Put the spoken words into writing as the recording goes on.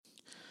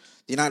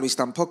The United We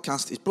Stand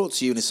podcast is brought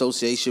to you in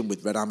association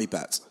with Red Army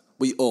Bet.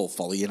 We all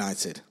follow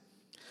United.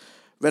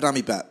 Red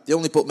Army Bet, the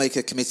only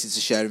bookmaker committed to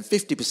sharing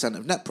 50%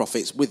 of net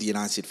profits with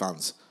United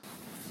fans.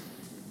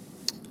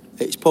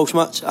 It's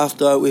post-match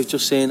after we've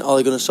just seen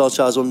Ole Gunnar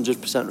Solskjaer's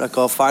 100%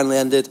 record finally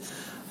ended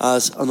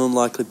as an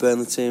unlikely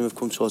Burnley team have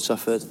come to Old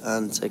Trafford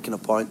and taken a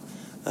point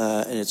in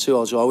a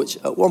 2-2 draw, which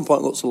at one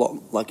point looked a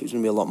lot like it was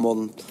going to be a lot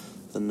more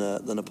than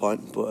a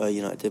point, but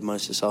United did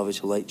manage to salvage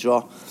a late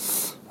draw.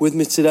 With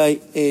me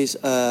today is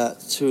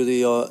two of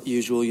the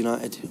usual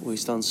United We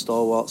Stand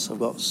stalwarts. I've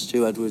got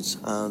Stu Edwards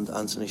and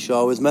Anthony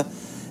Shaw with me.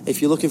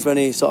 If you're looking for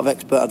any sort of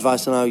expert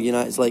advice on how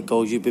United's late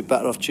goals, you'd be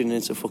better off tuning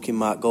into fucking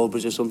Mark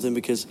Goldbridge or something,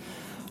 because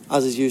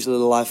as is usually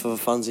the life of a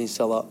fanzine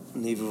seller,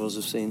 neither of us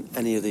have seen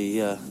any of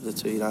the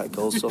two United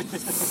goals. So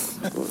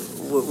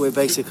we're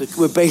basically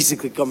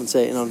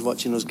commentating on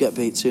watching us get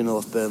beat 2-0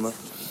 off Burnley.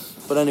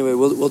 But anyway,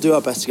 we'll do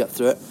our best to get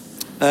through it.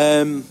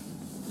 And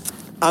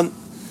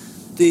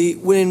the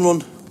winning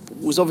run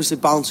was obviously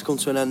bound to come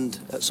to an end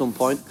at some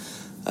point.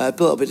 A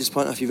little bit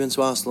disappointed if you've been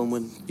to Arsenal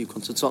when you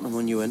come to Tottenham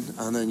when you win,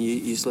 and then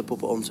you slip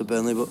up at home to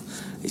Burnley. But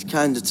it's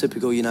kind of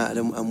typical United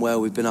and where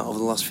we've been at over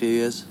the last few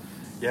years.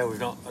 Yeah, I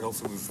don't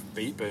think we've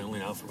beat Burnley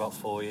now for about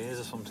 4 years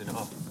or something.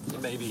 Or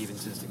maybe even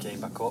since they came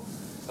back up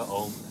at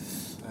home.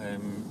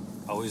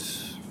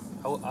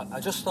 I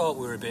just thought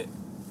we were a bit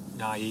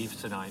naive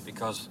tonight,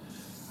 because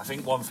I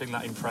think one thing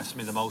that impressed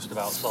me the most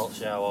about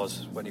Solskjaer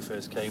was when he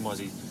first came was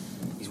he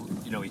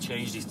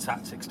changed his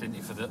tactics, didn't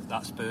he, for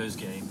that Spurs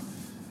game,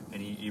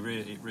 and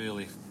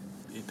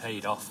it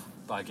paid off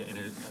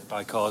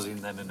by causing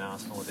them and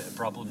Arsenal a bit of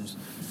problems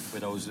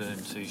with those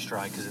two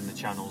strikers in the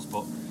channels.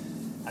 But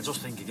I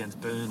just think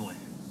against Burnley,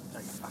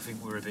 I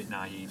think we're a bit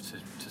naive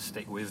to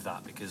stick with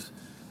that, because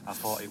I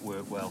thought it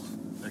worked well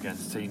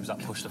against teams that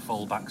push the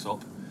full-backs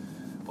up,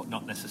 but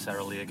not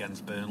necessarily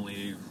against Burnley,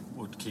 who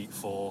would keep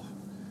four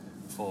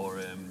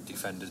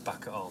defenders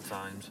back at all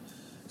times.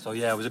 So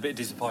yeah, I was a bit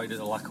disappointed at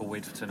the lack of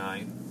width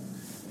tonight.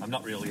 I'm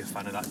not really a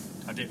fan of that.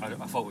 I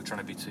thought we were trying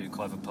to be too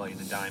clever playing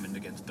the diamond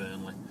against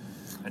Burnley.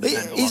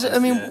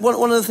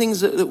 One of the things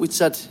that we'd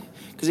said,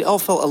 because it all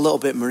felt a little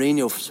bit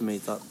Mourinho to me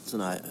that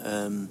tonight,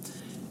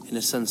 in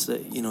a sense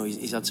that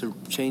he's had to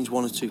change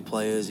one or two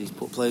players. He's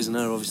put players in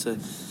there obviously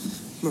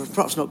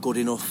perhaps not good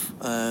enough,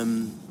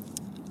 and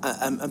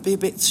be a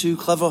bit too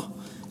clever.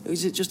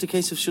 Is it just a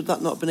case of, should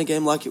that not have been a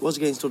game like it was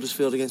against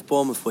Huddersfield, against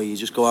Bournemouth, where you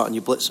just go out and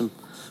you blitz them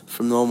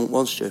from the moment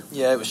once, Stu?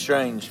 Yeah, it was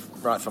strange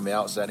right from the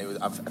outset. It was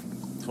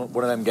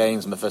one of them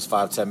games in the first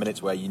 5-10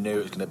 minutes where you knew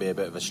it was going to be a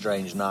bit of a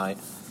strange night.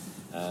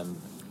 And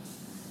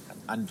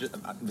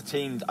the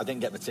team, I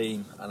didn't get the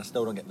team, and I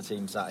still don't get the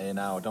team sat here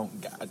now.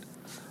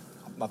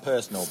 My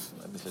personal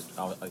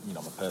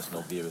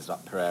view is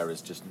that Pereira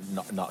is just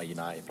not a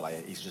United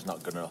player. He's just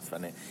not good enough,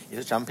 and he's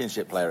a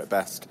Championship player at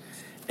best.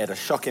 He had a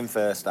shocking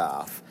first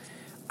half.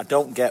 I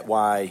don't get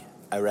why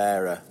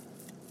Herrera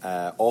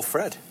or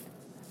Fred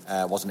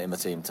wasn't in the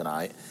team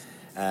tonight.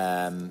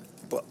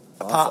 But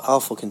I'll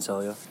fucking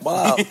tell you.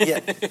 Well, yeah.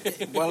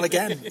 Well,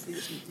 again,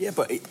 yeah.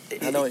 But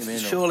I know what you mean.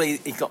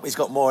 Surely he's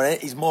got more.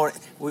 He's more.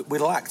 We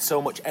lacked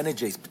so much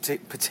energy,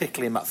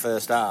 particularly in that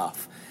first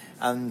half.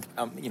 And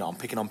I'm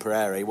picking on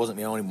Pereira. He wasn't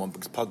the only one,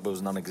 because Pogba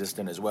was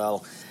non-existent as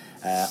well.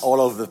 All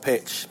over the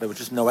pitch, there was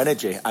just no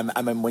energy.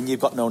 I mean, when you've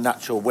got no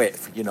natural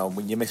width,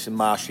 when you're missing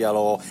Martial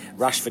or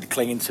Rashford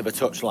clinging to the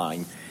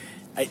touchline,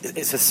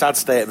 it's a sad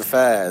state of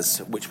affairs,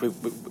 which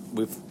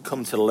we've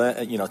come to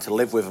learn, to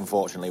live with.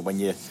 Unfortunately, when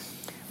you're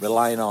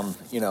relying on,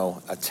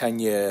 a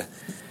 10-year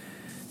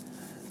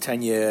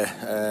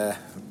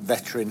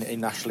veteran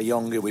in Ashley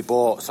Young, who we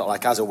bought sort of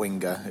like as a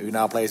winger, who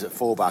now plays at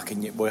fullback,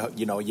 and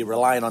you're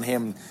relying on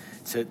him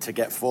to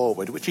get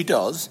forward, which he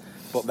does.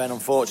 But then,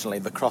 unfortunately,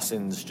 the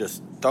crossing's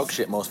just dog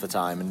shit most of the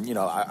time. And,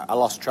 I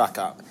lost track.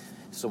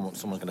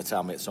 Someone's going to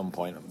tell me at some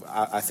point.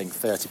 I think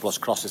 30-plus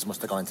crosses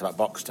must have gone into that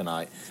box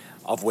tonight,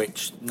 of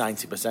which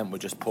 90% were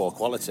just poor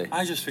quality.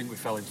 I just think we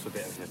fell into a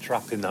bit of a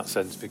trap in that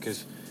sense,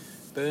 because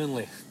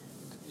Burnley...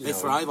 They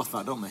thrive off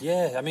that, don't they?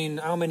 Yeah, I mean,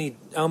 how many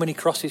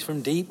crosses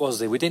from deep was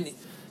there? We didn't...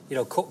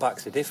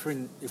 cutbacks are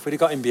different. If we'd have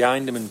got in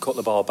behind them and cut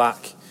the ball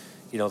back,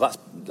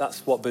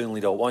 that's what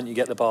Burnley don't want. You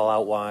get the ball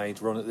out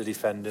wide, run at the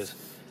defenders.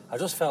 I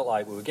just felt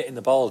like we were getting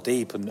the ball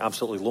deep and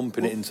absolutely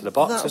lumping it into the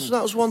box.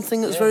 That was one thing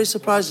that was very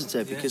surprising to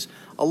me, because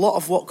a lot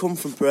of what come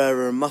from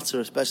Pereira and Mata,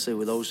 especially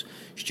with those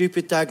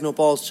stupid diagonal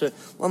balls to...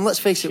 And let's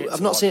face it,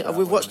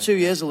 we've watched 2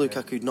 years of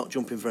Lukaku not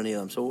jumping for any of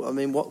them. So, I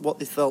mean, what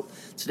they felt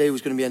today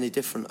was going to be any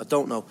different, I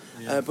don't know.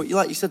 Yeah. But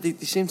like you said, they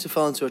seemed to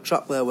fall into a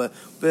trap there where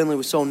Burnley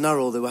was so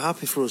narrow, they were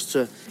happy for us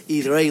to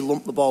either A,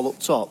 lump the ball up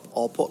top,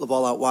 or put the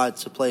ball out wide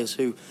to players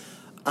who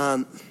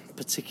aren't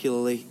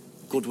particularly...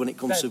 good when it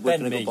comes to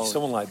whipping a good ball.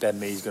 Someone like Ben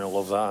Mee's going to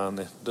love that, aren't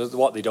they?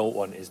 What they don't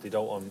want is they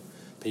don't want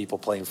people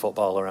playing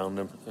football around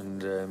them,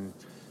 and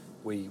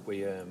we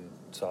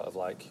sort of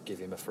like give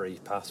him a free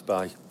pass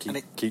by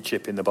keep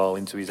chipping the ball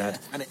into his head.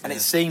 And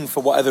it seemed,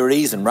 for whatever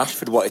reason,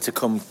 Rashford wanted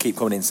to keep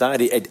coming inside.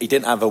 He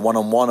didn't have a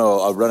one-on-one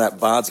or a run at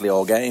Bardsley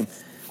all game.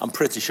 I'm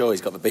pretty sure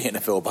he's got the beating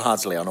of Phil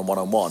Bardsley on a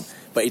one-on-one,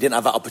 but he didn't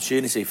have that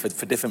opportunity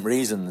for different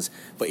reasons.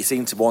 But he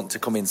seemed to want to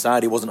come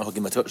inside. He wasn't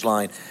hugging the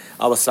touchline.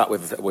 I was sat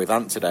with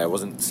Ant today. I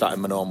wasn't sat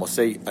in my normal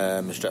seat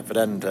in Stretford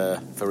End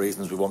for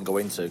reasons we won't go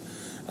into.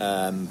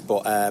 I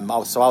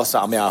was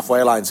sat on the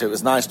halfway line, so it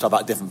was nice to have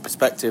that different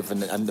perspective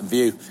and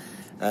view.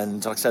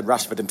 And like I said,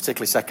 Rashford, in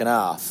particularly second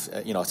half,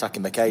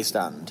 attacking the K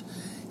stand,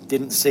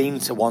 didn't seem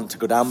to want to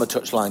go down the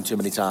touchline too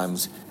many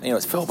times.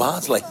 It's Phil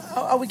Bardsley.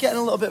 Are we getting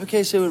a little bit of a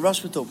case here with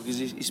Rashford though, because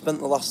he spent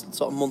the last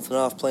sort of month and a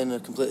half playing in a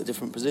completely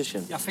different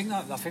position? Yeah, I think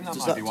that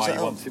might be why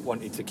he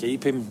wanted to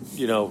keep him,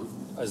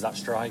 as that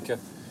striker,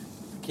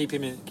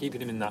 keeping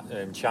him in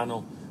that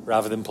channel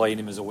rather than playing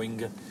him as a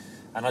winger.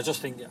 And I just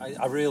think,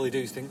 I really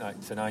do think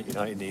that tonight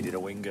United needed a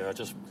winger.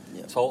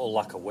 Total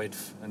lack of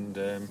width, and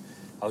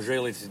I was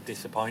really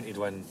disappointed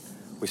when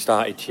we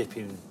started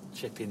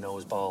chipping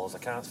those balls. I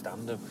can't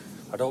stand them.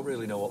 I don't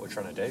really know what we're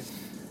trying to do.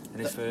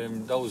 And if if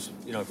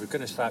we're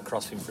going to start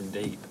crossing from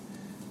deep,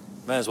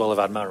 may as well have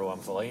had Marrow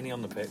and Fellaini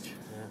on the pitch.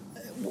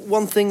 Yeah.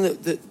 One thing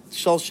that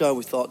Solskjaer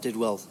we thought did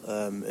well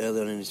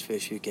earlier on in his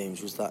first few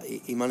games was that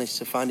he managed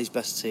to find his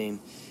best team.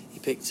 He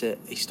picked it.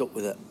 He stuck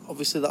with it.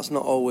 Obviously, that's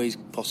not always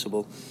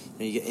possible.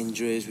 You get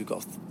injuries. We've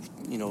got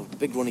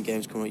big running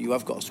games coming up. You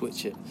have got to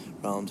switch it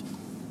round.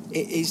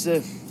 Is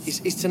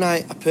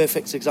tonight a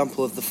perfect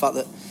example of the fact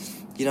that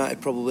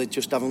United probably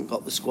just haven't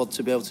got the squad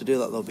to be able to do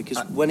that though, because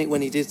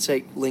when he did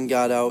take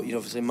Lingard out,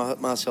 obviously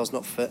Martial's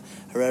not fit,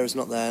 Herrera's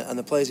not there, and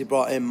the players he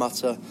brought in,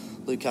 Mata,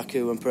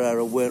 Lukaku and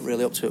Pereira, weren't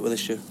really up to it with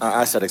this year.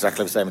 I said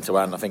exactly the same to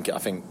Anne. I think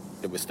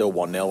it was still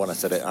 1-0 when I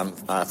said it, and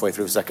halfway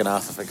through the second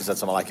half I think I said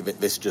something like,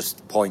 this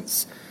just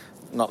points,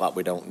 not that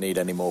we don't need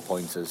any more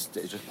pointers,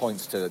 it just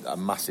points to a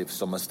massive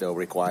summer still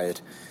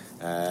required.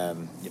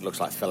 It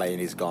looks like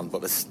Fellaini's gone, but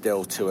there's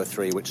still 2 or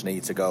 3 which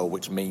need to go,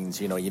 which means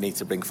you need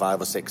to bring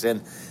 5 or 6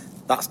 in.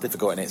 That's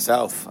difficult in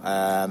itself.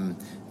 But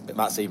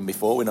that's even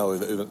before we know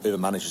who the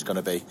manager's going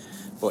to be.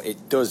 But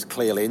it does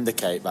clearly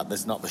indicate that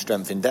there's not the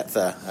strength in depth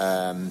there.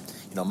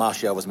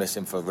 Martial was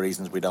missing for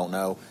reasons we don't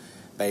know.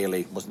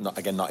 Bailey was not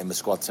in the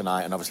squad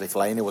tonight, and obviously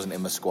Fellaini wasn't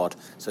in the squad.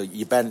 So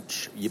your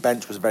bench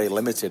was very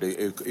limited.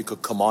 Who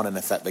could come on and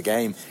affect the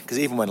game? Because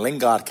even when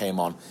Lingard came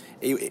on,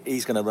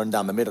 he's going to run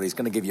down the middle. He's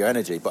going to give you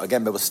energy, but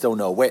again there was still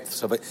no width.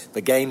 So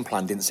the game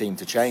plan didn't seem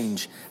to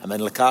change. And then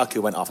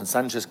Lukaku went off and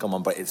Sanchez come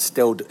on, but it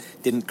still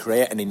didn't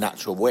create any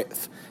natural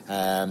width.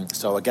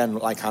 So again,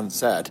 like Hans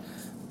said,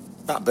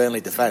 that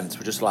Burnley defence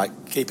were just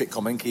like keep it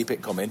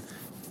coming.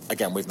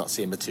 Again, we've not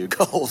seen the 2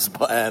 goals,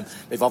 but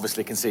they've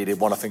obviously conceded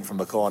one, I think, from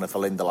the corner for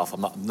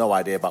Lindelof. I've no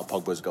idea about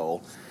Pogba's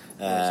goal,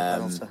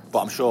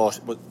 but I'm sure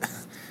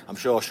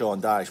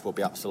Sean Dyche will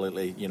be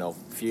absolutely,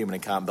 fuming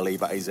and can't believe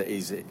that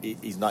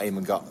he's not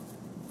even got.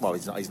 Well,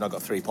 he's not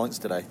got 3 points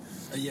today.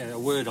 Yeah, a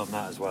word on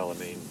that as well. I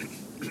mean,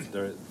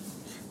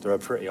 they're a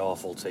pretty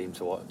awful team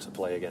to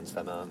play against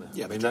them, aren't they?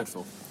 Yeah,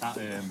 dreadful.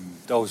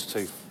 Those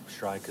 2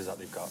 strikers that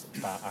they've got,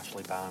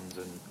 Ashley Barnes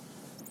and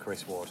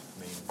Chris Wood.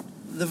 I mean,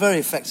 they're very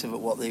effective at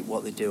what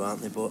they do,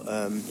 aren't they? But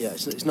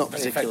it's not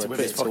particularly with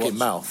his fucking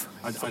mouth.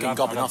 Fucking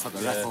gobbing off at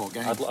the ref all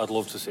game. I'd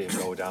love to see him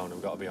go down.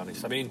 I've got to be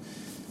honest. I mean,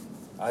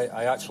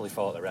 I actually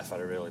thought the ref had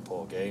a really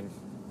poor game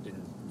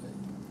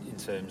in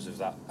terms of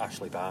that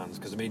Ashley Barnes,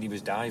 because I mean he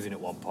was diving at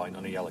one point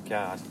on a yellow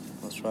card.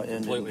 That's right. Yeah,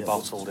 completely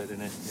bottled it,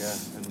 didn't he? Yeah.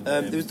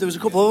 And, there was a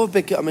couple of other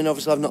big. I mean,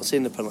 obviously I've not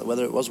seen the penalty,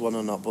 whether it was one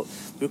or not, but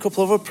there were a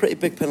couple of other pretty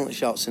big penalty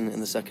shouts in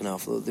the second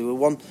half. There were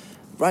one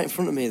right in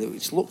front of me that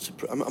which looked.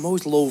 I'm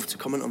always loath to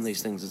comment on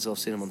these things until I've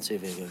seen them on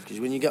TV again, because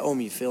when you get home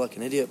you feel like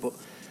an idiot. But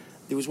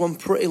there was one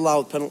pretty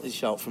loud penalty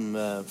shout from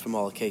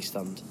our K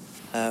stand,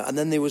 and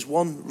then there was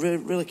one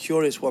really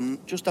curious one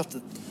just after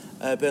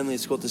Burnley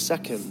had scored the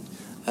second,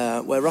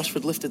 where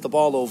Rashford lifted the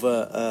ball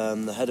over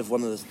the head of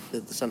one of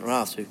the centre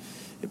halves who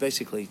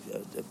basically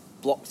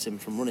blocked him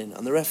from running,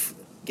 and the ref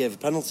gave a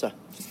penalty,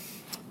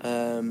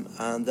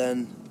 and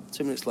then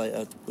 2 minutes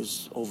later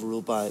was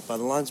overruled by the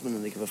linesman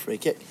and they give a free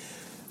kick.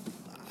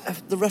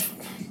 The ref,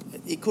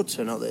 it could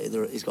turn out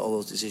that he's got all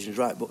those decisions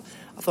right, but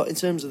I thought in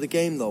terms of the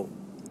game though,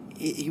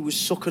 he was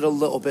suckered a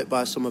little bit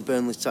by some of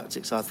Burnley's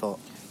tactics, I thought.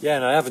 Yeah,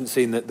 and I haven't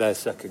seen their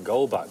second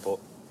goal back, but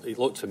it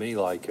looked to me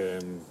like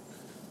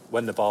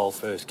when the ball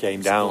first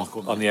came down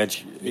on the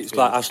edge, it's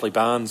like Ashley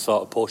Barnes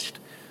sort of pushed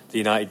the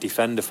United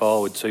defender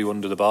forward 2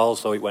 under the ball,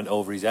 so it went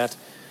over his head.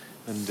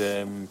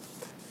 And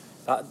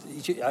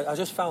I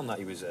just found that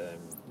he was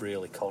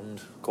really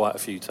conned quite a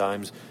few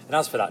times. And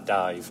as for that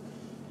dive,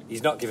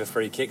 he's not given a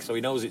free kick, so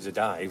he knows it's a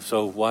dive,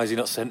 so why has he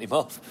not sent him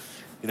off?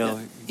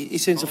 He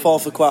seems to fall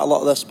for quite a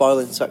lot of their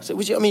spoiling tactics,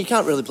 which, I mean, you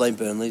can't really blame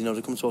Burnley.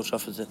 They come to Old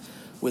Trafford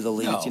with a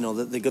lead. No.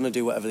 They're going to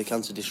do whatever they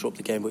can to disrupt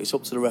the game, but it's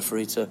up to the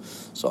referee to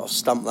sort of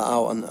stamp that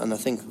out. And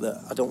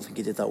I don't think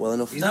he did that well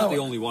enough. He's not the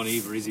only one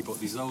either, is he? But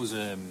there's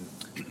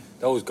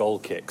those goal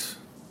kicks.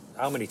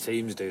 How many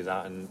teams do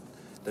that? And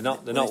they're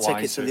not. They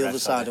take it to the other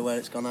side of where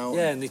it's gone out.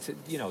 Yeah, and they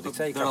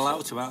take. They're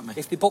allowed to, aren't they?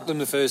 If they book them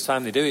the first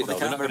time they do it, they're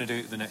not going to do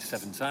it the next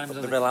 7 times.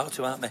 They're allowed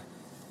to, aren't they?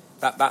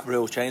 that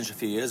rule changed a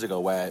few years ago,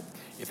 where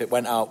if it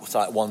went out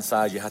like one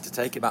side, you had to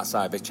take it that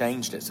side. They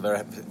changed it, so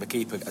the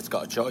keeper has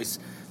got a choice.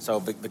 So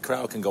the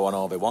crowd can go on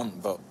all they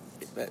want, but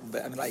I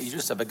mean, like you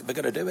just said, they're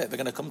going to do it. They're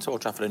going to come to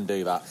Old Trafford and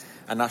do that.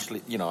 And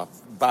actually,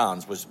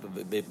 Barnes was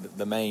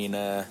the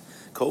main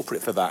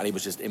culprit for that, and he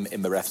was just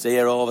in the ref's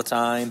ear all the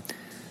time.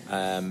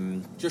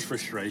 Just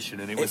frustration,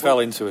 and we fell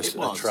into a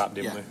trap,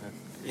 didn't we?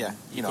 Yeah,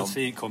 you could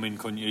see it coming,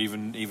 couldn't you?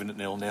 Even at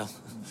 0-0.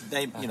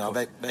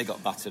 They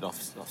got battered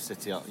off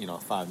City,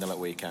 5-0 at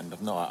weekend.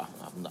 I've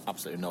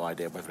absolutely no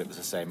idea whether it was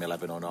the same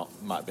 11 or not.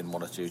 Might have been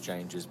one or two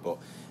changes, but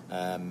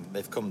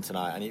they've come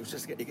tonight, and it was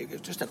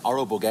just an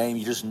horrible game.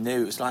 You just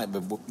knew. It's like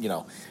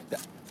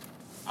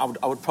I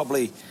would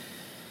probably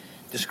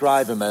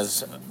describe them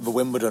as the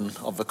Wimbledon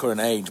of the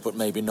current age, but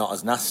maybe not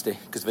as nasty,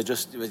 because they're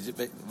just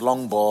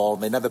long ball.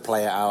 They never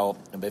play it out,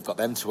 and they've got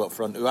them two up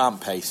front who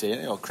aren't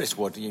pacey. Chris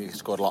Wood, he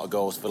scored a lot of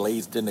goals for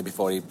Leeds, didn't he,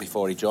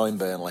 before he joined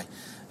Burnley?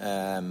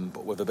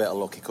 But with a bit of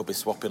luck, he could be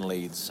swapping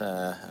Leeds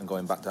and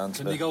going back down to.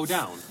 Can they go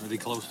down? Are they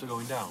close to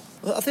going down?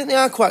 Well, I think they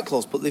are quite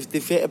close, but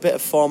they've hit a bit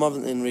of form,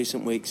 haven't they, in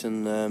recent weeks?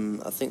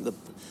 And I think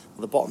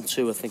the bottom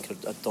two, I think,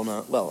 are done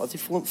out. Well, I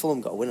think Fulham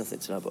got a win, I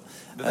think, tonight, but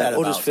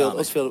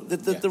Huddersfield,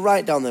 they're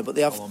right down there, but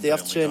they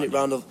have turned it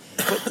round.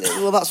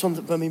 Well, that's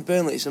one. I mean,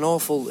 Burnley, it's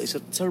a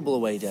terrible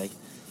away day.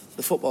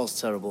 The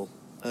football's terrible.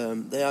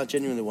 They are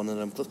genuinely one of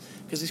them clubs,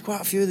 because there's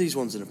quite a few of these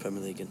ones in the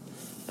Premier League.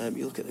 And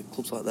you look at the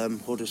clubs like them,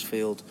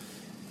 Huddersfield,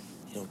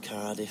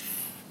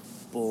 Cardiff,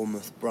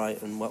 Bournemouth,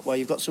 Brighton, where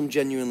you've got some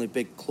genuinely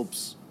big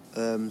clubs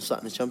sat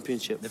in the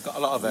Championship. They've got a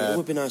lot of. It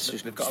would be nice.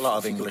 They've got a lot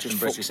of English and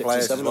British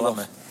players as well,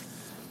 haven't they?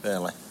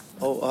 Burnley.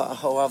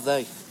 Have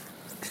they?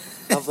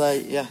 Have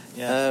they?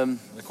 Yeah.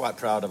 We're quite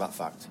proud of that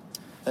fact.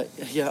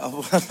 Yeah,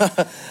 I'm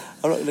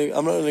not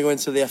going to go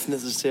into the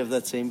ethnicity of their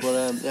team, but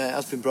it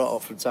has been brought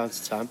up from time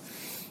to time.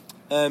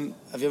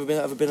 Have you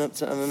ever been on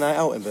a night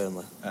out in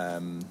Burnley?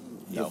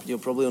 No. You'll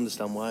probably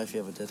understand why if you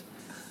ever did.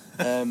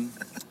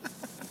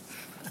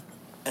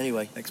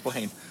 Anyway.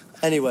 Explain.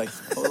 Anyway,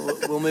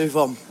 we'll move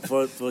on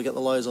before I get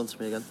the lawyers onto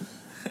me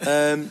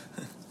again.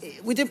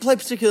 We didn't play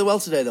particularly well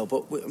today, though,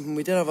 but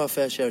we did have our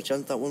fair share of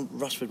chance. That one,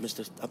 Rashford missed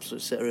an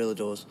absolute sitter of the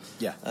doors.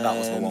 Yeah, that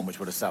was the one which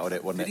would have settled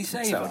it, wouldn't it? Did he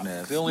say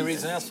that? The only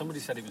reason I asked, somebody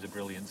said it was a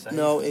brilliant save.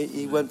 No,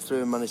 he went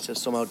through and managed to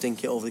somehow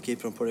dink it over the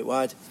keeper and put it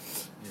wide.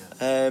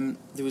 Yeah.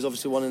 There was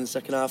obviously one in the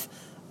second half.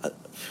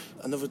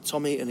 Another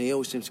Tom Eaton, he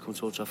always seems to come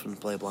to Old Trafford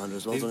and play a blinder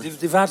as well.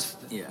 They've had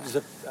there's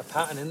a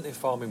pattern, isn't there,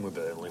 forming with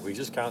Burnley. We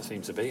just can't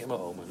seem to beat them at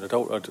home, and I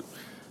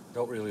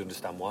don't really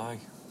understand why.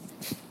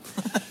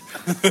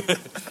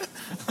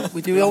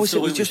 We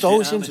just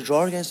always seem to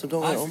draw against them,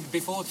 don't we?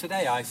 Before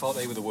today, I thought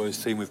they were the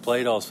worst team we've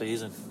played all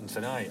season, and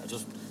tonight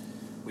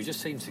we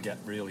just seem to get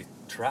really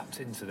trapped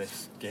into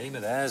this game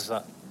of theirs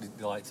that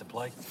they like to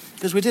play.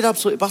 Because we did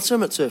absolutely batter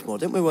them at Turf Moor,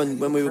 didn't we?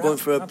 When we were going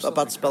for a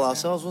bad spell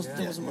ourselves, wasn't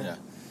we? Yeah.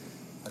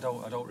 I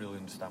don't really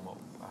understand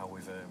how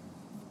we've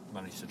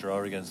managed to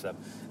draw against them,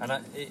 and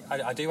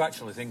I do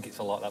actually think it's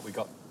a lot that we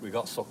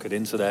got suckered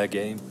into their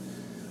game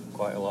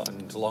quite a lot,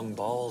 and long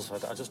balls.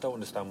 I just don't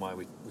understand why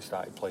we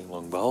started playing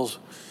long balls.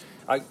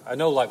 I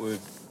know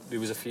there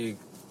was a few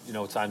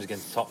times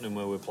against Tottenham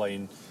where we're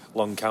playing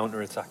long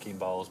counter-attacking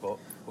balls, but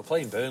we're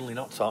playing Burnley,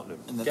 not Tottenham.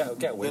 And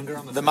get a winger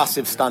on the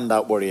massive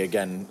standout worry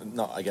I'm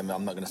not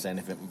going to say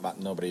anything that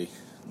nobody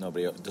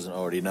doesn't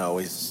already know,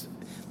 is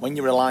when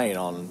you're relying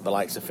on the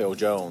likes of Phil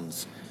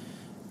Jones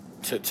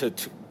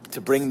to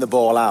bring the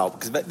ball out,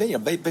 because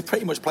they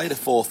pretty much played a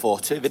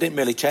 4-4-2. They didn't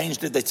really change,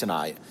 did they,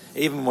 tonight?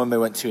 Even when we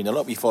went 2-0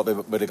 up, you thought they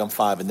would have gone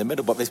 5 in the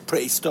middle, but they're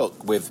pretty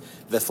stuck with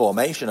the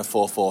formation of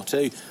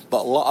 4-4-2. But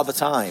a lot of the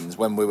times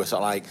when we were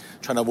sort of like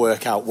trying to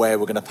work out where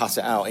we're going to pass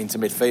it out into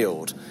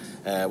midfield,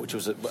 which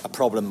was a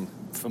problem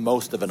for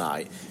most of the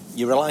night,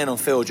 you're relying on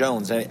Phil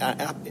Jones. And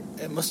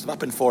it must have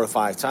happened 4 or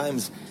 5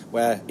 times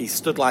where he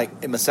stood like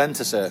in the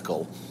centre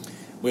circle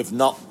with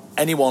not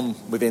anyone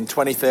within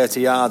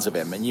 20-30 yards of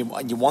him, and you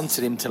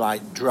wanted him to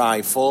like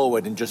drive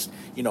forward and just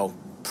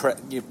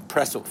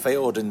press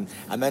upfield and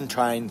then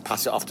try and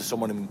pass it off to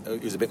someone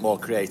who's a bit more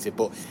creative,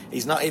 but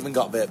he's not even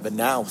got the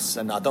nous,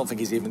 and I don't think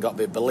he's even got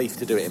the belief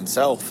to do it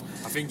himself.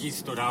 I think he's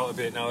stood out a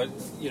bit now. At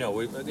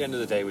the end of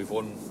the day, we've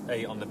won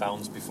 8 on the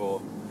bounce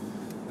before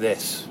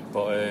this,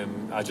 but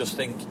I just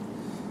think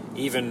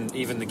even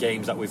the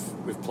games that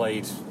we've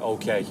played,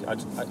 okay,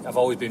 I've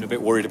always been a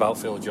bit worried about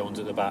Phil Jones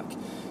at the back.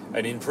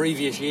 And in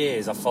previous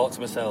years, I've thought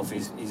to myself,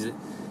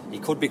 he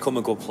could become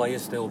a good player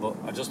still, but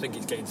I just think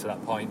he's getting to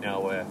that point now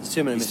where there's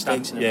too many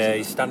mistakes.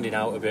 He's standing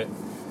out a bit.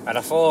 And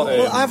I thought,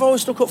 I've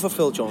always stuck up for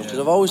Phil Jones, because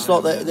I've always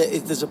thought that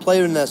if there's a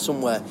player in there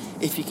somewhere,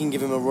 if you can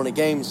give him a run of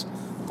games.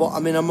 But I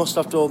mean, I must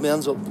have to hold my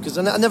hands up, because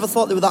I never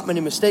thought there were that many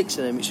mistakes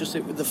in him. It's just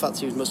the fact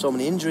he was so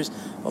many injuries.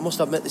 I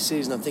must admit, this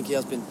season, I think he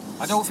has been.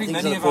 I don't think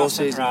many of our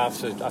centre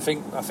halves. I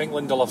think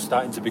Lindelof's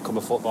starting to become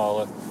a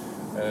footballer,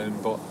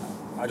 but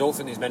I don't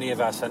think there's many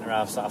of our centre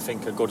halves that I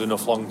think are good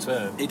enough long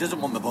term. He doesn't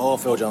want the ball,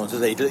 Phil Jones,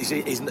 does he?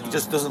 He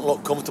just doesn't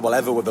look comfortable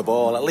ever with the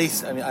ball. At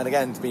least, I mean, and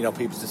again, people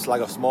to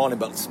slag off Smalling,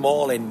 but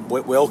Smalling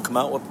will come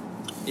out with.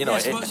 you know,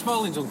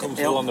 Smalling's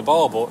uncomfortable on the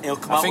ball, but he'll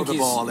come I out think with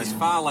the ball he's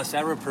far less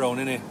error prone,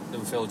 isn't he,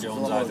 than Phil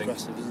Jones? I think.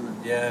 Aggressive, isn't it?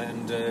 Yeah,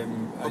 and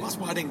well, that's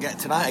why I didn't get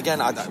tonight. Again,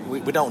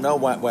 we don't know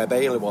where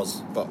Bailey was,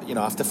 but you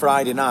know, after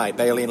Friday night,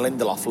 Bailey and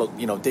Lindelof looked,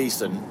 you know,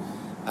 decent,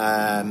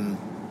 and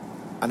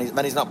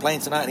then he's not playing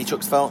tonight, and he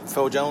chucks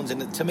Phil Jones in.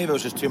 To me, there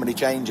was just too many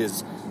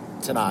changes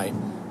tonight,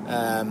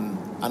 and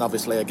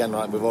obviously, again,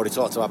 like we've already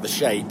talked about the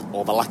shape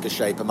or the lack of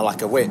shape and the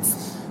lack of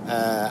width,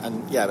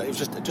 and yeah, it was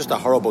just a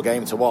horrible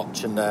game to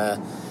watch, and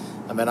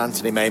then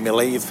Anthony made me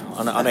leave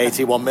on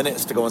 81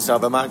 minutes to go and sell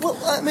the mag. Well,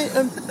 I mean,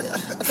 I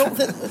don't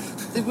think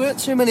there weren't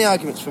too many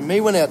arguments from me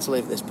when I had to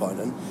leave at this point.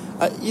 And,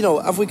 you know,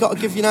 have we got to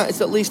give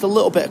United at least a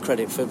little bit of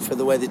credit for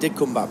the way they did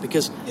come back?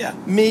 Because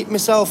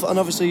myself, and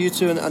obviously you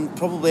two, and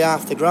probably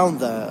half the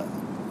ground there,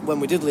 when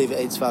we did leave at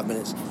 85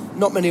 minutes,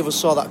 not many of us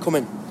saw that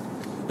coming.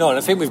 No, and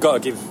I think we've got to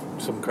give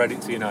some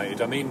credit to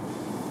United. I mean,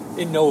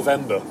 in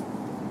November,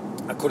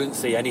 I couldn't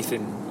see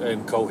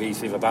anything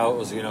cohesive about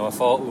us. You know, I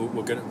thought we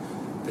were going to...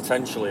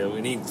 Potentially,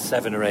 we need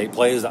 7 or 8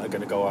 players that are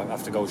going to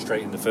have to go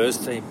straight in the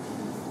first team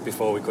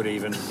before we could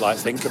even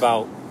think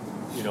about,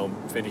 you know,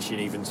 finishing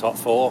even top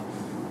 4.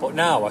 But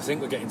now I think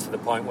we're getting to the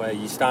point where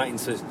you're starting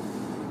to.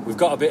 We've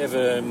got a bit of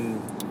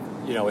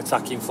you know,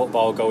 attacking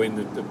football going.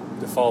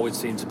 The forwards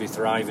seem to be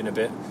thriving a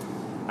bit,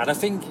 and I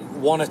think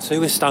 1 or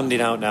 2 is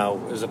standing out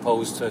now as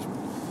opposed to,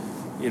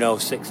 you know,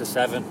 6 or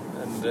 7.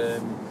 And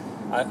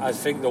I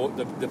think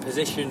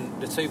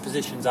the two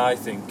positions I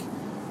think.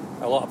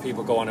 A lot of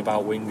people go on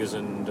about wingers,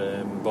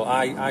 but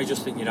I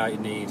just think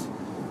United need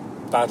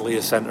badly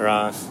a centre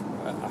half.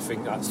 I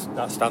think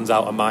that stands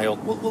out a mile.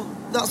 Well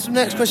that's the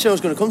next question I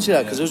was going to come to,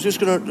 because I was just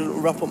going to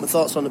wrap up my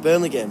thoughts on the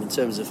Burnley game in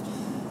terms of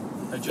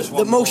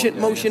most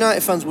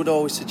United fans would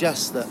always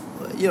suggest that.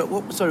 You know,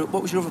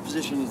 what was your other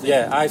position? You think?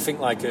 Yeah, I think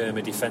like a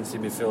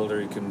defensive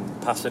midfielder who can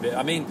pass a bit.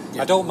 I mean,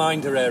 I don't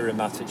mind Herrera and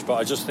Matic, but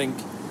I just think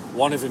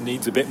one of them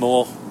needs a bit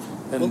more.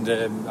 And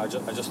I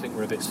just think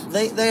we're a bit...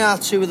 They are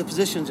 2 of the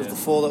positions of the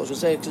 4 that I was going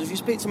to say. Because if you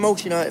speak to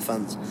most United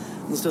fans,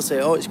 they'll still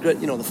say, oh, it's great,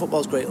 you know, the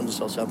football's great under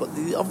Solskjaer, but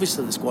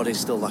obviously the squad is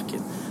still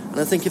lacking. And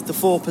I think if the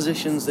 4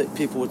 positions that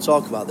people would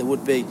talk about, there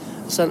would be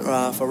a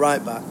centre-half, a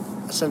right-back,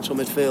 a central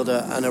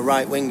midfielder and a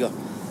right winger.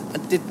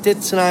 And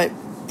did tonight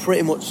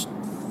pretty much...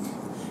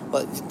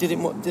 But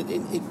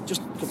it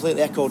just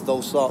completely echoed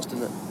those thoughts,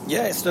 didn't it?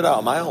 Yeah, it stood out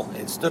a mile.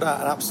 It stood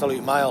out an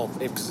absolute mile.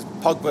 Because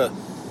Pogba,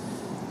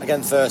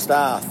 again, first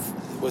half...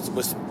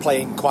 Was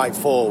playing quite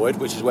forward,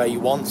 which is where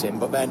you want him.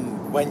 But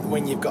then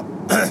when you've got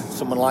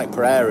someone like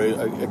Pereira,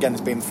 who again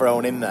has been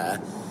thrown in there,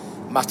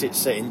 Matic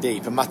sitting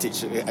deep, and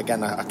Matic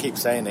again, I keep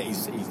saying it,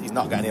 he's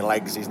not got any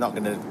legs. He's not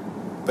going to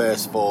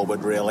burst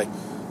forward really.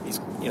 He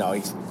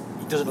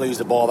doesn't lose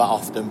the ball that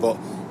often. But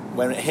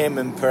when him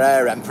and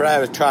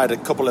Pereira tried a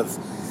couple of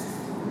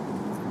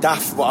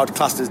what I'd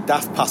class as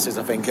daft passes,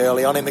 I think,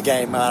 early on in the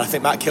game, and I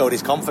think that killed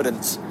his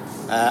confidence.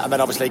 And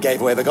then obviously gave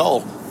away the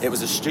goal. It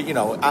was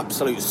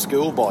absolute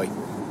schoolboy.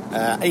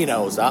 He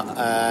knows that.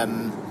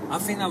 I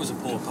think that was a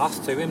poor pass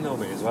to him,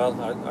 though, as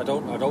well. I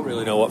don't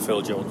really know what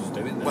Phil Jones was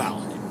doing there. Well,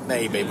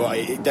 maybe, but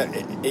he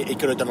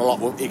could have done a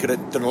lot. He could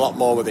have done a lot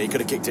more with it. He could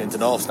have kicked it into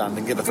North Stand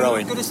and give a throw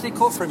in. Could have stick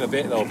up for him a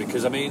bit though,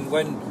 because I mean,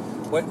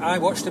 when I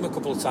watched him a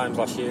couple of times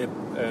last year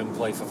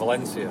play for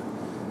Valencia,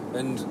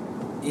 and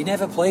he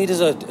never played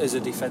as a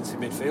defensive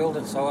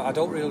midfielder, so I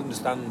don't really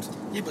understand.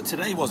 Yeah, but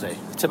today was he?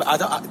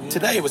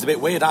 Today it was a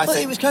bit weird. I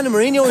think it was kind of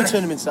Mourinho who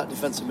turned him into that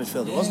defensive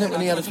midfielder, wasn't it? When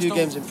he had a few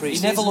games in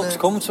pre-season, he never looks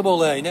comfortable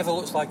there. He never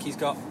looks like he's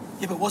got.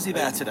 Yeah, but was he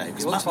there today?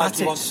 Because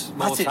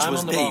Matic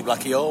was deep,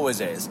 like he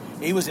always is.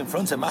 He was in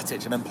front of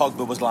Matic, and then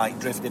Pogba was like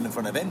drifting in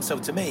front of him. So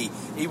to me,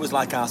 he was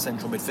like our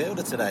central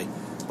midfielder today.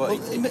 But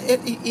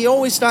he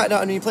always started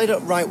out, and he played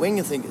at right wing,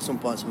 I think, at some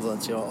points in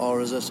Valencia,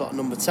 or as a sort of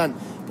number 10.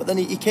 But then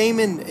he came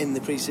in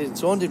the pre-season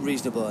tour and did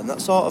reasonable, and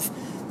that sort of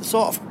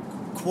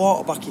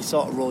quarterbacky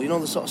sort of role, you know,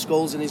 the sort of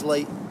Scholes in his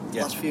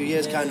last few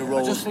years kind of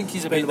role. I just think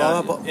he's a bit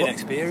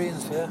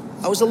inexperienced. Yeah,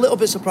 I was a little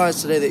bit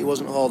surprised today that he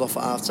wasn't hauled off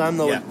at half time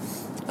though. Yeah.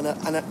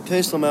 And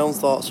personally, my own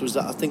thoughts was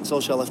that I think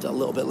Solskjaer left it a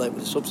little bit late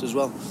with the subs as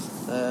well.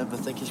 I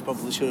think he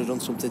probably should have done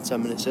something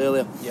 10 minutes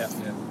earlier. Yeah.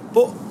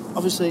 But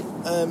obviously,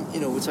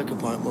 we'll take a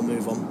point, we'll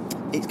move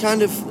on. It's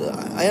kind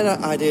of, I had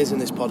ideas in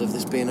this pod of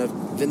this being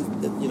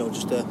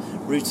just a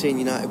routine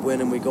United win,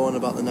 and we go on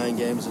about the 9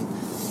 games,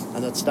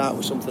 and I'd start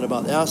with something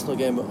about the Arsenal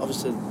game, but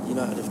obviously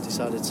United have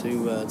decided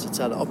to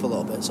tear that up a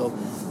little bit, so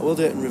I will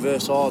do it in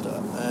reverse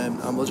order,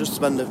 and we'll just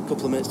spend a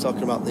couple of minutes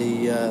talking about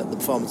the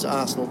performance at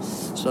Arsenal,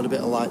 so add a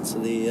bit of light to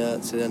the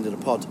end of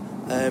the pod.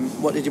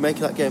 What did you make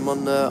of that game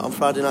on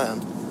Friday night,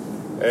 Anne?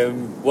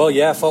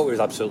 I thought it was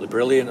absolutely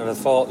brilliant, and I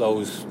thought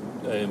those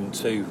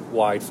 2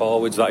 wide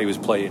forwards that he was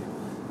playing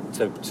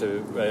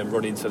to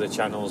run into the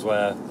channels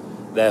where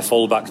their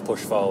fullbacks push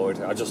forward,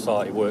 I just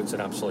thought it worked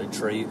an absolute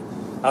treat.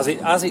 As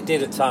it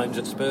did at times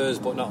at Spurs,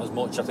 but not as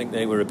much. I think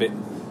they were a bit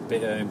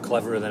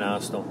cleverer than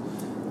Arsenal.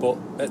 But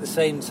at the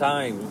same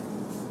time,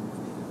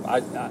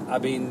 I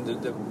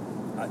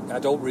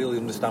don't really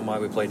understand why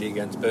we played it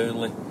against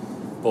Burnley.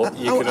 But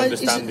you can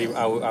understand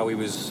how he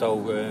was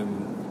so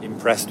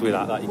impressed with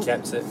that he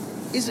kept it.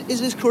 Is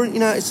this current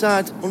United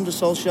side under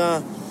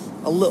Solskjaer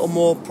a little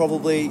more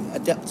probably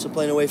adept to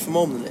playing away from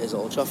home than it is at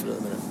Old Trafford at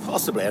the minute?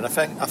 Possibly, and I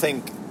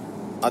think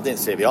I didn't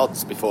see the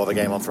odds before the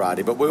game on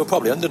Friday, but we were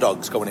probably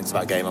underdogs going into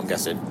that game, I'm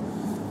guessing.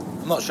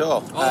 I'm not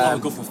sure. All our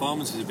good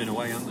performances have been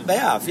away, haven't they? They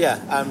have,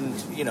 yeah, and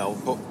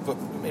but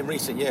in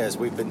recent years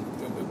we've been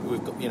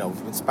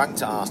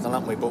spanked at Arsenal,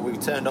 haven't we? But we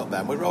turned up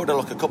there and we rode a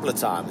look a couple of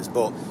times,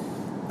 but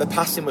the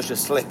passing was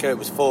just slicker, it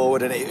was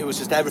forward, and it was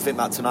just everything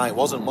that tonight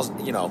wasn't.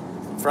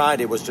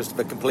 Friday was just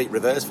the complete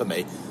reverse for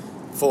me.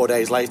 4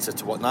 days later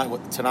to what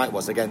tonight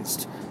was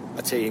against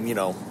a team,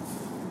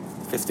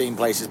 15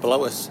 places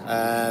below us.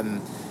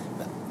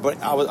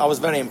 But I was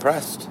very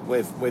impressed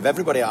with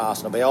everybody at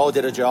Arsenal. They all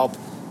did a job.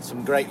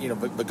 Some great,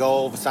 the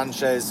goal,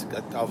 Sanchez.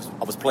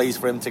 I was pleased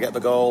for him to get the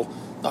goal.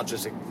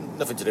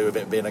 Nothing to do with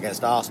it being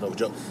against Arsenal.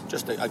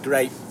 Just a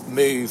great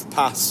move,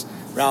 pass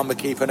round the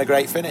keeper, and a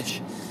great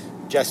finish.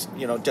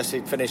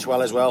 Jesse finished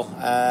well as well.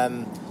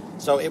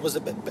 So it was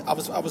a bit. I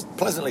was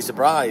pleasantly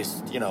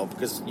surprised,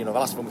 because the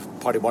last one we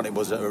probably wanted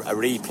was a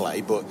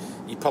replay, but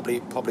you probably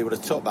would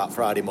have took that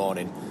Friday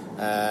morning.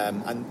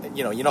 And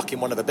you're knocking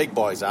one of the big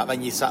boys out.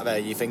 Then you sat there,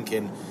 you're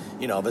thinking,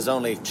 there's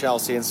only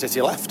Chelsea and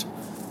City left,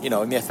 in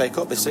the FA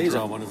Cup this season.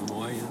 Draw one of them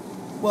away, yeah.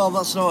 Well,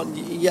 that's not.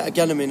 Yet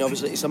again, I mean,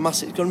 obviously, it's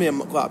going to be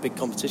quite a big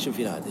competition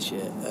for United this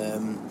year,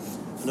 and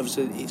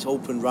obviously, it's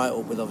opened right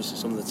up with obviously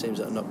some of the teams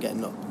that are that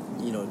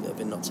have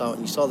been knocked out,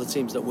 and you saw the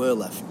teams that were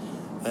left.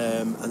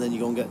 And then you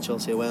go and get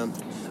Chelsea away.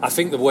 I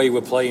think the way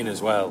we're playing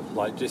as well,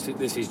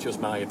 this is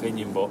just my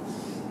opinion, but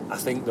I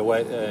think the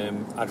way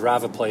I'd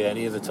rather play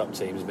any of the top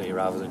teams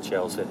rather than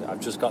Chelsea.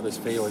 I've just got this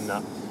feeling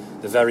that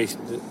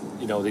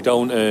they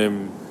don't,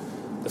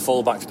 the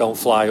fullbacks don't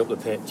fly up the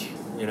pitch,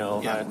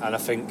 Yeah. and I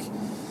think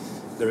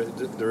they're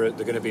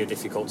going to be a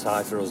difficult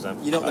tie for us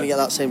then. You're not going to get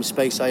that same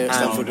space at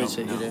Stamford Bridge.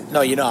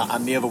 No, you're not.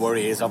 And the other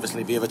worry is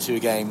obviously the other two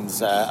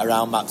games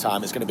around that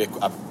time. It's going to be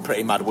a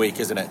pretty mad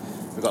week, isn't it?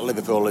 We've got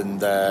Liverpool and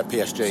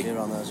PSG.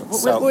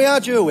 So we are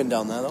due a win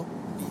down there, though.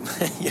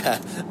 Yeah.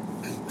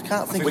 I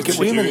can't think we of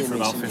too many.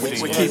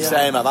 We keep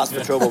saying that. That's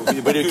the trouble. We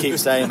do keep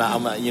saying that,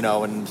 and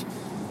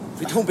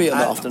we don't beat them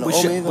that often.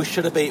 We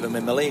should have beat them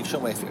in the league,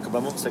 shouldn't we? A couple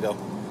of months ago.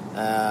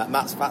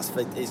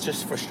 It's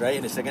just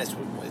frustrating. It's against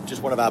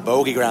just one of our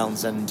bogey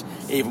grounds, and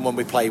even when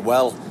we play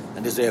well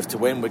and deserve to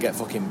win, we get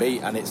fucking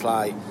beat, and it's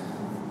like.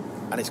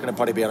 And it's going to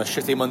probably be on a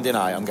shitty Monday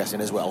night, I'm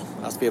guessing, as well.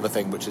 That's the other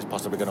thing which is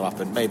possibly going to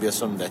happen. Maybe a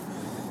Sunday,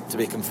 to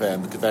be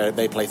confirmed, because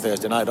they play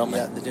Thursday night, don't they?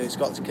 Yeah, they do. It's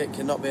got to kick.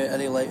 Cannot be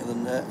any earlier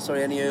than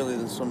Sunday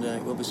night.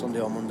 It will be Sunday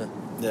or Monday.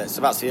 Yeah,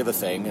 so that's the other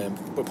thing.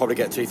 We'll probably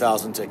get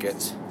 2,000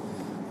 tickets.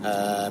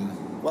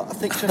 Well, I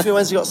think Sheffield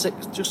Wednesday got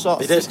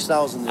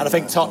 6,000. And I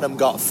think Tottenham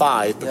got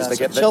 5 because they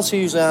get. Chelsea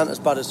usually aren't as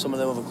bad as some of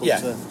them other clubs.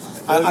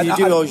 Yeah. You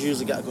do always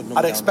usually get a good number.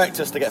 I'd expect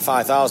us to get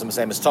 5,000, the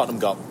same as Tottenham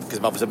got, because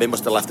obviously they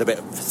must have left a bit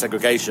of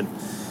segregation.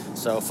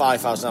 So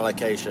 5,000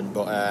 allocation,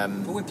 but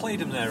we played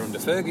them there under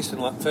Ferguson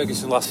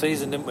last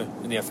season, didn't we?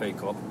 In the FA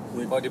Cup.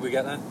 Why did we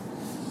get that?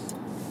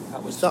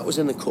 That was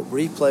in the cup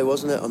replay,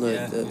 wasn't it? On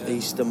the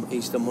Easter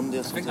Monday.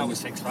 Or something. I think that was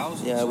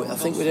 6,000. Yeah, I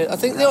think we did. I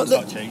think they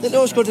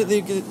always good.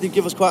 They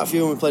give us quite a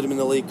few when we played them in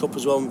the League Cup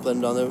as well. When we played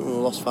them down there and we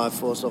lost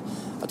 5-4. So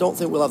I don't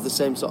think we'll have the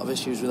same sort of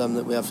issues with them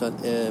that we have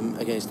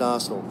against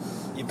Arsenal.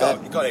 You've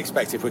got to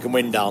expect if we can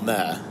win down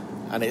there,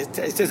 and it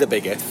is a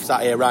big if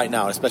sat here right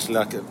now,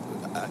 especially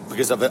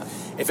because of it.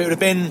 If it would have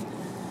been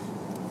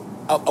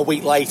a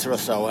week later or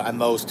so, and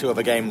those two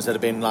other games that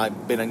have been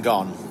and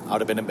gone, I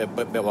would have been a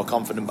bit more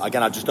confident. But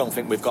again, I just don't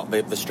think we've got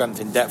the strength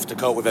in depth to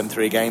cope with them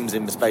 3 games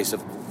in the space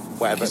of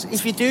whatever.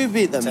 If you do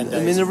beat them, I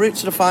mean, the route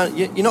to the final,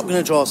 you're not going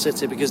to draw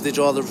City because they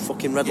draw the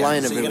fucking red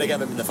line so every week. You're going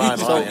to get them in the final,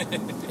 so, aren't you?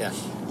 Yeah.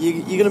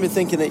 You're going to be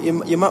thinking that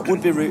your map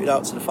would be routed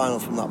out to the final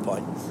from that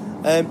point.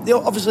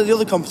 Obviously, the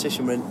other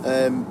competition we're in,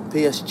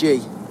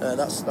 PSG,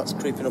 that's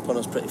creeping up on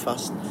us pretty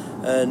fast.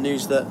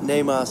 News that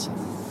Neymar's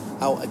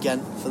out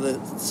again for the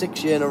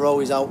 6th year in a row.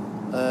 He's out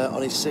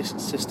on his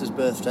sister's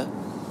birthday.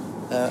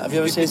 Have you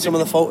ever seen some of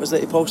the photos that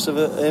he posts of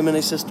him and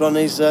his sister on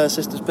his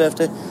sister's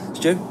birthday,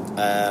 Stu?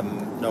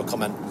 No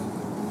comment.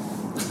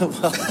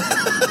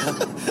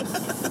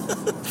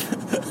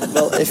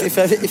 Well,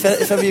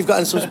 if ever you've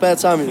got some spare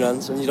time in your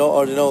hands and you don't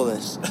already know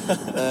this,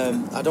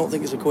 I don't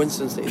think it's a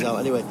coincidence that he's out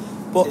anyway.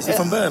 But is he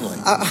from Burnley?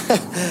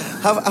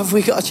 Have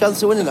we got a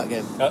chance of winning that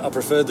game? I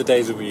preferred the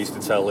days when we used to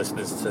tell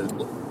listeners to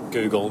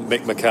Google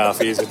Mick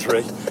McCarthy is a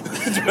tree. Do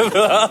you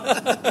remember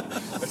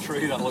that? A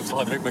tree that looks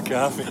like Mick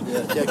McCarthy.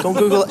 Yeah, go and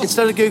Google,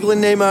 instead of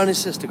Googling Neymar and his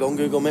sister, go and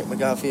Google Mick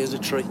McCarthy is a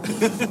tree.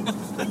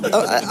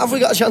 Have we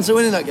got a chance of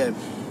winning that game?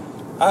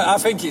 I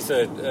think it's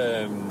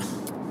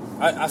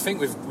I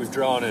think we've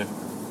drawn a.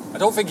 I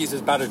don't think it's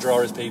as bad a draw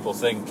as people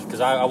think,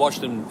 because I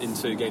watched them in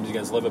 2 games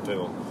against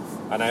Liverpool,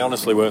 and I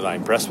honestly weren't that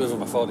impressed with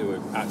them. I thought they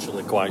were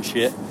actually quite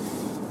shit.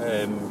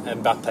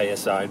 Mbappe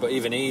aside, but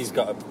even he's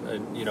got a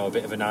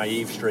bit of a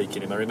naive streak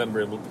in him. I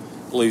remember him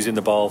losing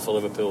the ball for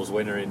Liverpool's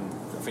winner in,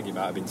 I think it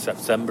might have been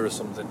September or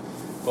something.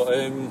 But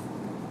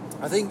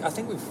I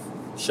think we've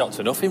shot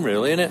to nothing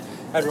really, innit?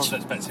 Everyone's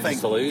expecting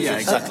us to lose. Yeah,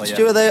 exactly.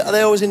 Stu, are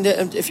they always in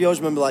it? If you always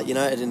remember, like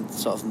United in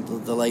sort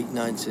of the late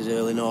 90s,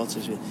 early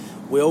 90s,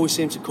 we always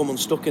seem to come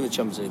unstuck in the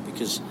Champions League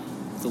because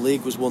the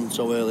league was won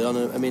so early on.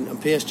 I mean, and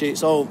PSG,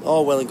 it's all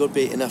well and good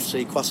beating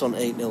FC Croissant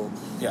 8-0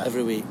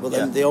 every week, but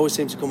then they always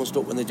seem to come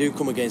unstuck when they do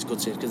come against good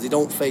teams because they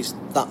don't face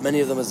that many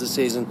of them as the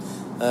season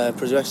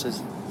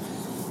progresses.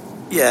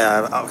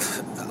 Yeah,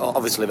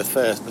 obviously the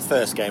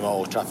first game at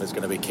Old Trafford is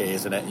going to be key,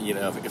 isn't it? You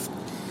know,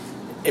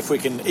 if we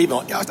can even,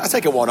 I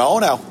take a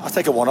 1-0 now. I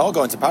take a 1-0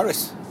 going to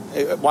Paris.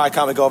 Why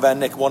can't we go there and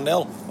nick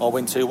 1-0 or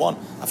win 2-1?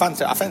 I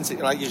fancy,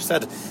 like you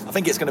said, I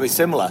think it's going to be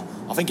similar.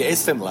 I think it is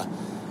similar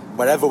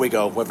wherever we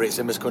go, whether it's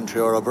in this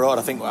country or abroad.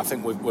 I think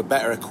we're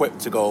better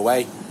equipped to go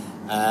away.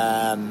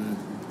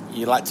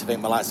 You like to think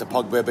my likes of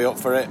Pogba will be up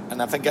for it, and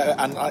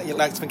you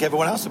like to think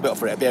everyone else will be up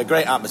for it. It'd be a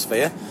great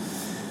atmosphere.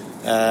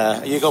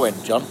 Are you going,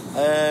 John?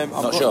 I'm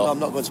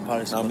not going to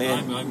Paris. No,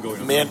 I'm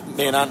going. Me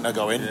and Ant are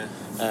going.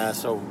 Yeah.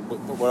 So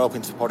we're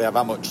hoping to probably have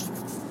that much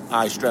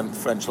high strength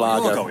French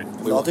lager. You're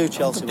going. I'll do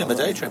Chelsea. I'm the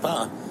day trip,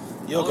 aren't I?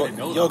 You're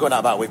going out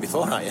about a week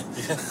before, aren't you?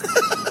 Yeah.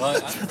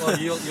 Well,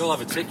 you'll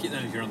have a ticket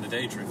then if you're on the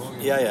day trip,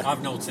 won't you? Yeah.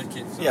 I've no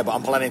ticket. So. Yeah, but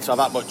I'm planning to have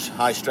that much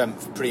high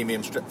strength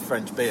premium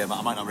French beer, but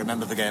I might not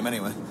remember the game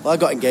anyway. Well, I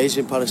got engaged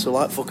in Paris,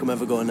 so fuck, I'm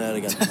ever going there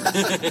again.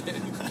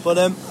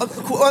 But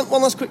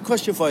one last quick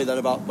question for you then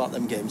about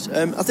them games.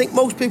 I think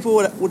most people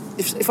would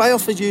if I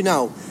offered you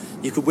now,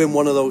 you could win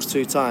one of those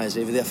two ties,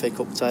 either the FA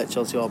Cup tie at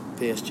Chelsea or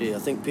PSG. I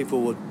think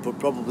people would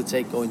probably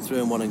take going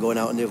through in one and going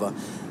out in the other.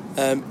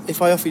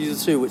 If I offered you the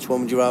two, which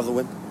one would you rather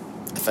win?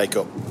 FA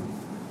Cup.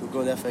 We'll go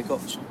with the FA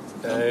Cup.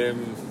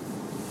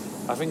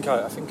 I think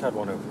I'd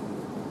want to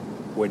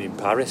win in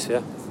Paris.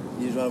 Yeah.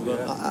 You'd rather go.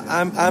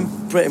 Yeah.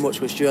 I'm pretty much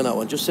with Stu on that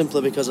one, just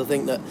simply because I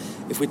think that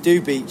if we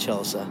do beat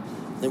Chelsea, I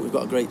think we've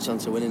got a great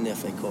chance of winning the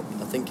FA Cup.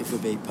 I think if we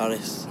beat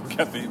Paris, we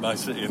get beat by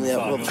City in the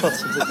final. Well,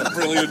 possibly.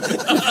 Brilliant.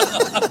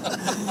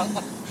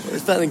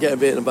 It's better than getting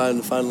beaten by in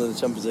the final of the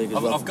Champions League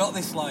as well. I've got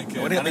this like.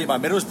 When you beat by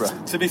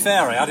Middlesbrough. To be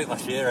fair, I had it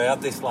last year. I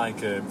had this like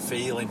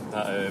feeling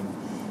that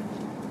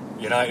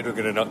United were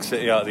going to knock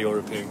City out of the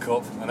European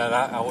Cup, and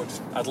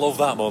I'd love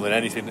that more than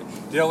anything.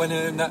 You know,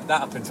 when that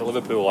happened to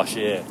Liverpool last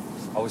year,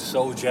 I was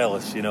so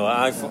jealous. You know,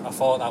 I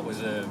thought that was.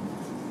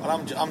 Well,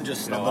 I'm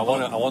just. You know,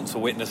 I want to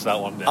witness that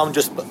one day. I'm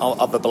just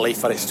of the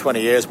belief that it's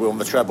 20 years we won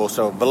the treble,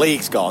 so the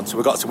league's gone, so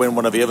we've got to win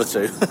one of the other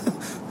two.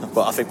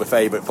 But I think we're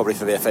favourite probably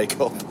for the FA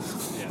Cup.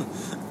 Yeah.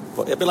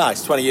 But it'd be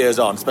nice, 20 years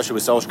on, especially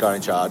with Solskjaer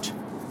in charge.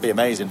 It'd be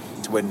amazing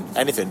to win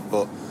anything.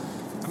 But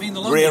I mean,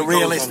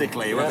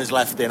 realistically, whoever's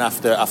left in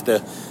after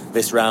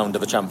this round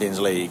of the Champions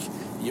League,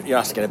 you're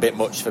asking a bit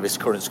much for this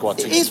current squad.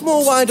 It is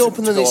more wide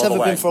open than it's ever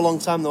been for a long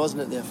time, though,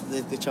 isn't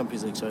it? The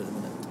Champions League, sorry, at the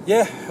minute.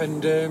 Yeah,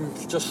 and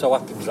just so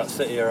happens that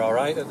City are all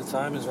right at the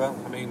time as well.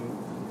 I mean,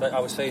 like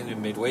I was saying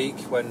in midweek,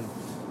 when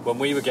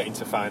we were getting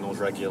to finals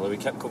regularly,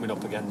 we kept coming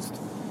up against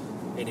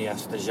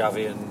Iniesta,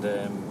 Xavi and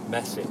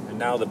Messi, and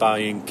now they're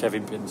buying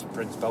Kevin Prince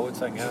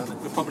Boateng, aren't they?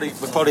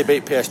 We'll probably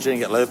beat PSG and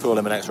get Liverpool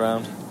in the next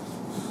round.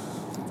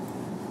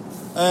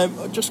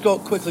 Just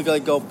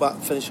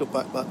finish up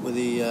back with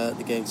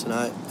the game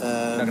tonight. You're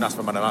not going to ask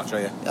for man of the match,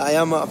 are you? I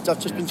am. I've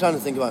just been trying to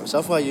think about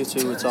myself while you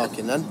two were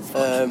talking then.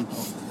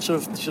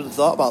 Should have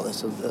thought about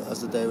this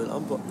as the day went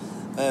on, but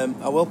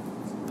I will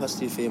pass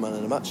to you for your man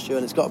of the match, Stu,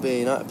 and it's got to be a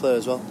United player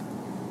as well.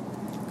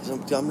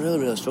 Because I'm really,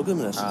 really struggling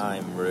with this.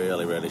 I'm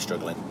really, really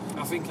struggling.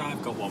 I think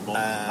I've got one more.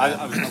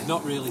 I've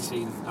not really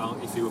seen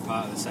if you were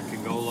part of the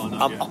second goal or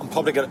not. I'm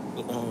probably going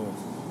to...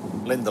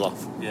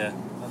 Lindelof. Yeah,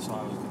 that's what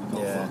I was going to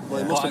go for. Well,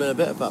 it must have been a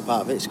bit of part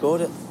of it. He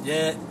scored it.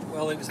 Yeah,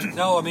 well, it was...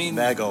 No, I mean,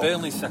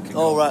 Burnley's second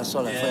goal. Oh, right,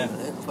 sorry. Yeah. I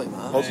thought you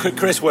might. Well,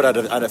 Chris Wood had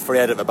a free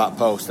head at the back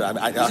post. Was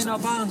it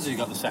not Barnes who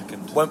got the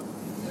second? No,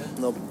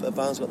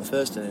 Barnes got the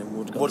first in him.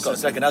 Wood got the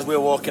second. As we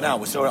were walking out,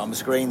 we saw it on the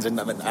screens, and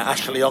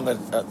Ashley Young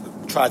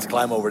tried to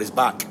climb over his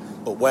back,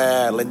 but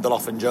where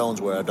Lindelof and Jones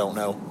were, I don't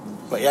know.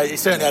 But yeah, he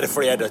certainly had a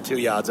free header 2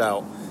 yards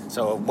out,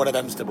 so one of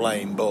them's to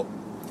blame. But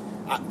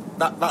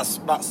that's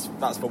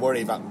the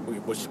worry that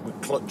we're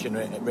clutching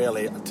it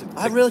really.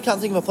 I really can't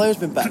think of a player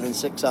who's been better than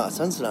 6 out of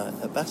 10 tonight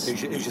at best.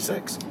 Who's your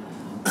 6?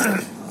 I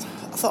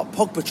thought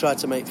Pogba tried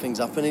to make things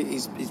happen.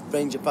 His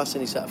range of passing,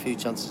 he set a few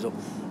chances up.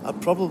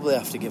 I'd probably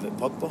have to give it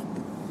Pogba.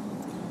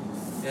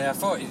 Yeah, I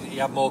thought he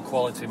had more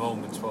quality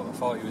moments, but I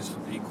thought he was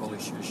equally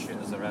shit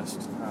as the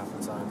rest half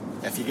the time.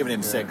 If you're giving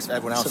him 6,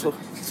 everyone else has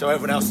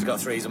got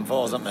 3s and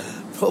 4s, haven't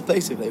they? Well,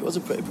 basically, it was a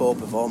pretty poor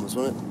performance,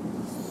 wasn't it?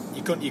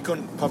 You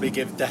couldn't probably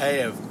give De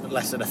Gea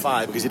less than a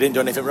 5 because he didn't do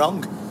anything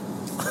wrong.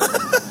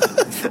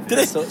 Did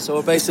he? So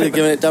we're basically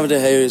giving it David De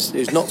Gea,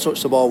 who's not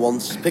touched the ball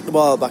once, picked the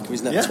ball out the back of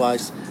his net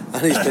twice,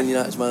 and he's been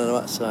United's man of the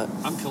match tonight.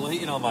 I'm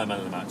collating all my man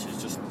of the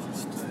matches just to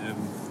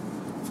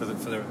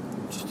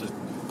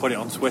put it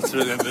on Twitter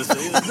at the end of the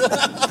season.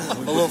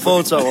 I look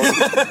forward to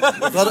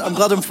that. I'm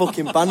glad I'm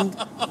fucking banned.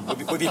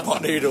 With your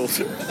pot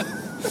noodles.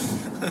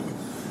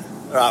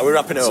 Right, we're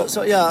wrapping it up.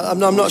 So yeah, I'm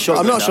not sure.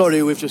 I'm not sure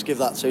who we've just give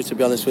that to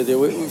be honest with you,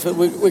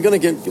 we're going to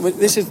give.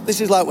 This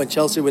is like when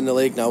Chelsea win the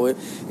league now.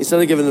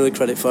 Instead of giving them the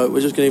credit for it, we're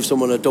just going to give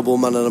someone a double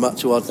man of the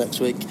match award next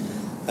week.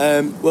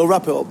 We'll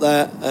wrap it up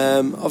there.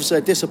 Obviously,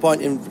 a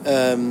disappointing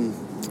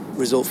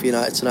result for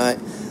United tonight.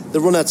 The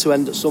run had to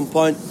end at some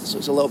point, so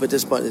it's a little bit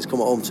disappointing it's come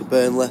at home to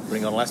Burnley.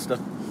 Bring on Leicester.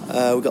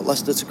 We've got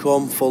Leicester to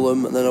come,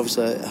 Fulham, and then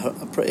obviously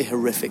a pretty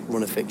horrific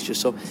run of fixtures.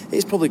 So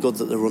it's probably good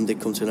that the run did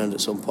come to an end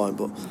at some point,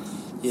 but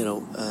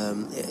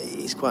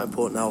it's quite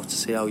important now to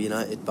see how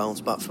United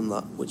bounce back from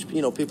that, which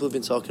people have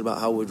been talking about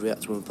how we'd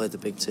react when we played the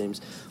big teams,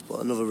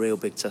 but another real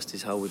big test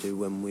is how we do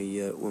when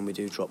we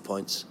do drop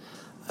points.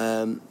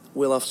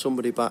 We'll have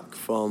somebody back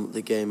from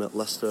the game at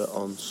Leicester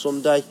on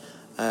Sunday.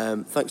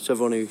 Thanks to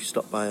everyone who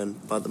stopped by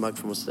and bought the mag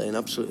from us today in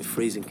absolutely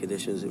freezing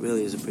conditions. It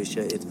really is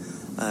appreciated,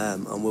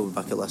 and we'll be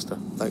back at Leicester.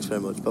 Thanks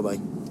very much. Bye bye.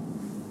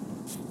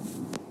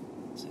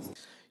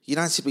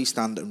 United we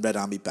stand and Red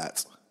Army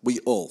bet. We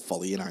all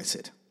follow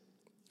United.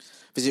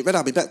 Visit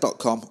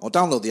redarmybet.com or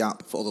download the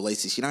app for all the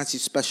latest United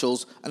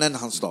specials and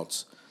enhanced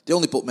odds. The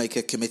only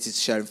bookmaker committed to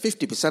sharing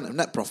 50% of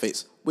net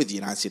profits with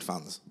United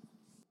fans.